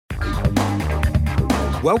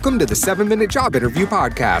Welcome to the 7-Minute Job Interview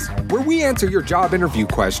Podcast, where we answer your job interview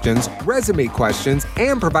questions, resume questions,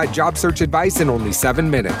 and provide job search advice in only 7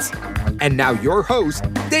 minutes. And now your host,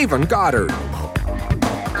 Davon Goddard.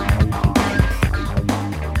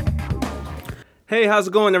 Hey, how's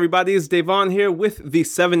it going, everybody? It's Davon here with the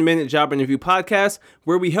 7-Minute Job Interview Podcast,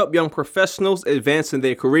 where we help young professionals advance in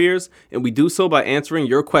their careers, and we do so by answering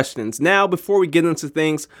your questions. Now, before we get into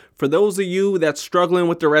things, for those of you that's struggling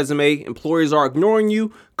with the resume, employers are ignoring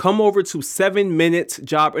you, come over to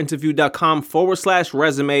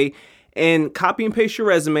 7minutejobinterview.com/resume and copy and paste your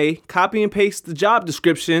resume, copy and paste the job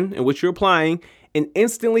description in which you're applying, and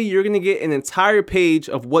instantly you're going to get an entire page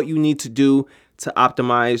of what you need to do to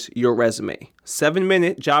optimize your resume.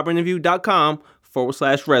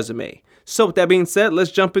 7minutejobinterview.com/resume. So with that being said,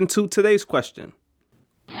 let's jump into today's question.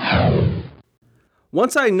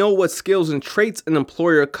 Once I know what skills and traits an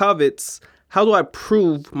employer covets, how do I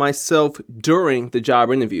prove myself during the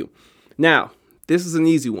job interview? Now, this is an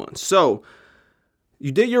easy one. So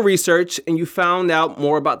you did your research and you found out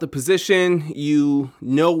more about the position. You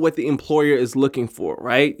know what the employer is looking for,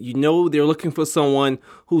 right? You know they're looking for someone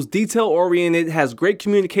who's detail-oriented, has great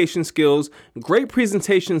communication skills, great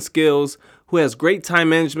presentation skills, who has great time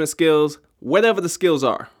management skills, whatever the skills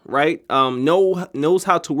are, right? Knows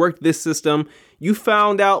how to work this system. You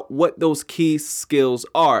found out what those key skills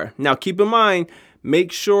are. Now, keep in mind,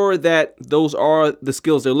 make sure that those are the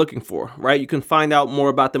skills they're looking for, right? You can find out more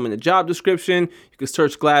about them in the job description. You can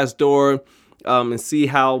search Glassdoor and see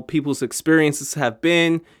how people's experiences have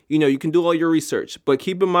been. You know, you can do all your research. But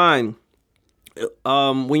keep in mind,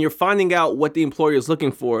 when you're finding out what the employer is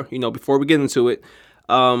looking for, you know, before we get into it,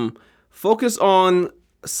 focus on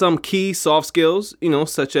some key soft skills, you know,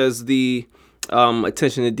 such as the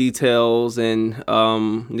attention to details and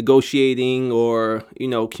negotiating or, you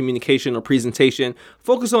know, communication or presentation.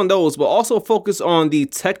 Focus on those, but also focus on the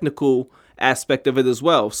technical aspect of it as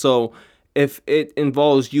well. So if it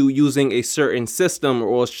involves you using a certain system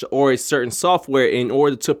or a certain software in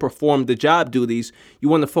order to perform the job duties, you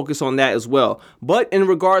want to focus on that as well. But in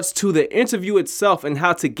regards to the interview itself and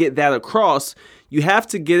how to get that across, you have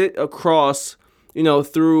to get it across, you know,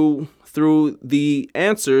 through the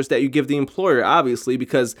answers that you give the employer, obviously,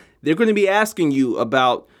 because they're going to be asking you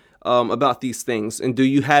about these things. And do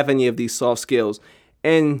you have any of these soft skills?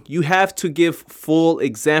 And you have to give full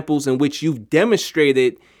examples in which you've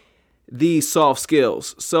demonstrated these soft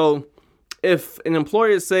skills. So if an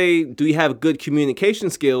employer say, do you have good communication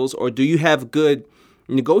skills, or do you have good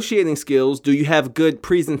negotiating skills? Do you have good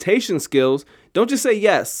presentation skills? Don't just say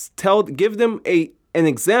yes. Give them an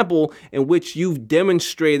example in which you've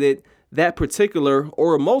demonstrated that particular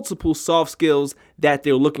or multiple soft skills that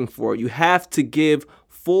they're looking for. You have to give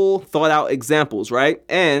full thought out examples, right?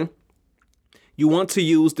 And you want to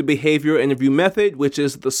use the behavioral interview method, which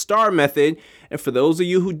is the STAR method. And for those of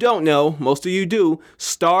you who don't know, most of you do,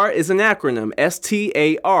 STAR is an acronym,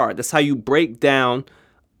 STAR. That's how you break down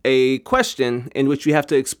a question in which you have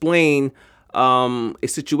to explain a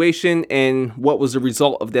situation and what was the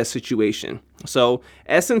result of that situation. So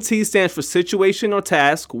S&T stands for situation or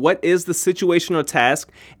task. What is the situation or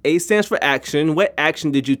task? A stands for action. What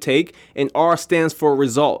action did you take? And R stands for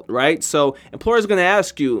result, right? So employers are going to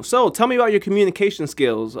ask you, so tell me about your communication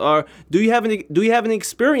skills, or do you have any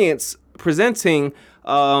experience presenting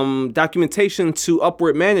documentation to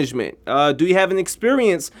upward management? Do you have an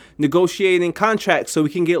experience negotiating contracts so we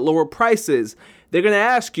can get lower prices? They're going to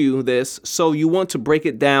ask you this, so you want to break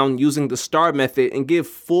it down using the STAR method and give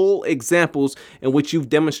full examples in which you've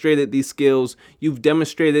demonstrated these skills. You've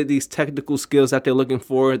demonstrated these technical skills that they're looking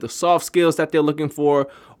for, the soft skills that they're looking for,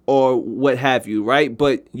 or what have you, right?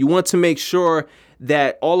 But you want to make sure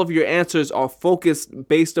that all of your answers are focused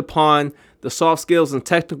based upon the soft skills and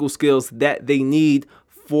technical skills that they need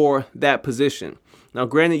for that position. Now,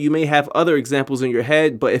 granted, you may have other examples in your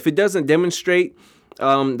head, but if it doesn't demonstrate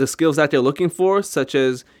the skills that they're looking for, such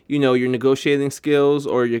as, you know, your negotiating skills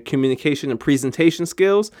or your communication and presentation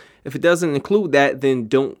skills, if it doesn't include that, then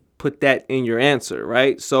don't put that in your answer,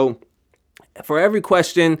 right? So for every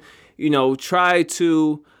question, you know, try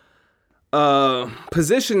to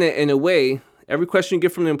position it in a way, every question you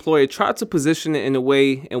get from the employer, try to position it in a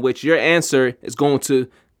way in which your answer is going to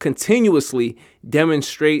continuously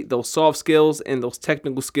demonstrate those soft skills and those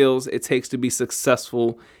technical skills it takes to be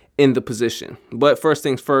successful in the position. But first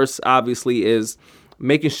things first, obviously, is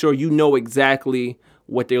making sure you know exactly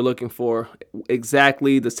what they're looking for,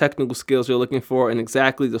 exactly the technical skills they're looking for, and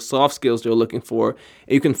exactly the soft skills they're looking for.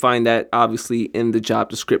 And you can find that, obviously, in the job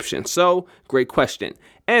description. So, great question.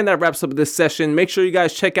 And that wraps up this session. Make sure you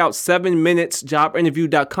guys check out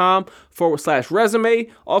 7minutesjobinterview.com/resume.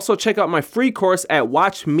 Also check out my free course at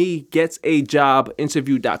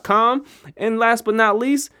watchmegetsaJobinterview.com. And last but not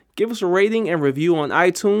least, give us a rating and review on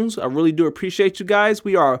iTunes. I really do appreciate you guys.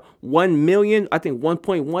 We are 1 million, I think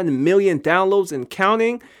 1.1 million downloads and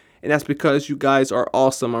counting. And that's because you guys are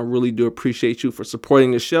awesome. I really do appreciate you for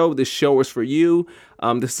supporting the show. This show is for you.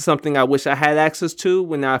 This is something I wish I had access to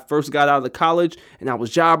when I first got out of college and I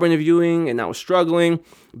was job interviewing and I was struggling,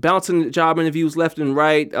 bouncing job interviews left and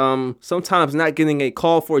right. Sometimes not getting a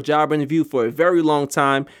call for a job interview for a very long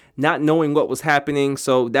time, not knowing what was happening.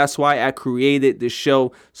 So that's why I created this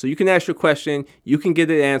show. So you can ask your question, you can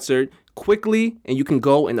get it answered quickly, and you can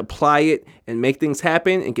go and apply it and make things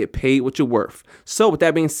happen and get paid what you're worth. So with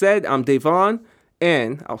that being said, I'm Davon,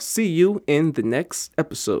 and I'll see you in the next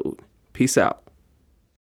episode. Peace out.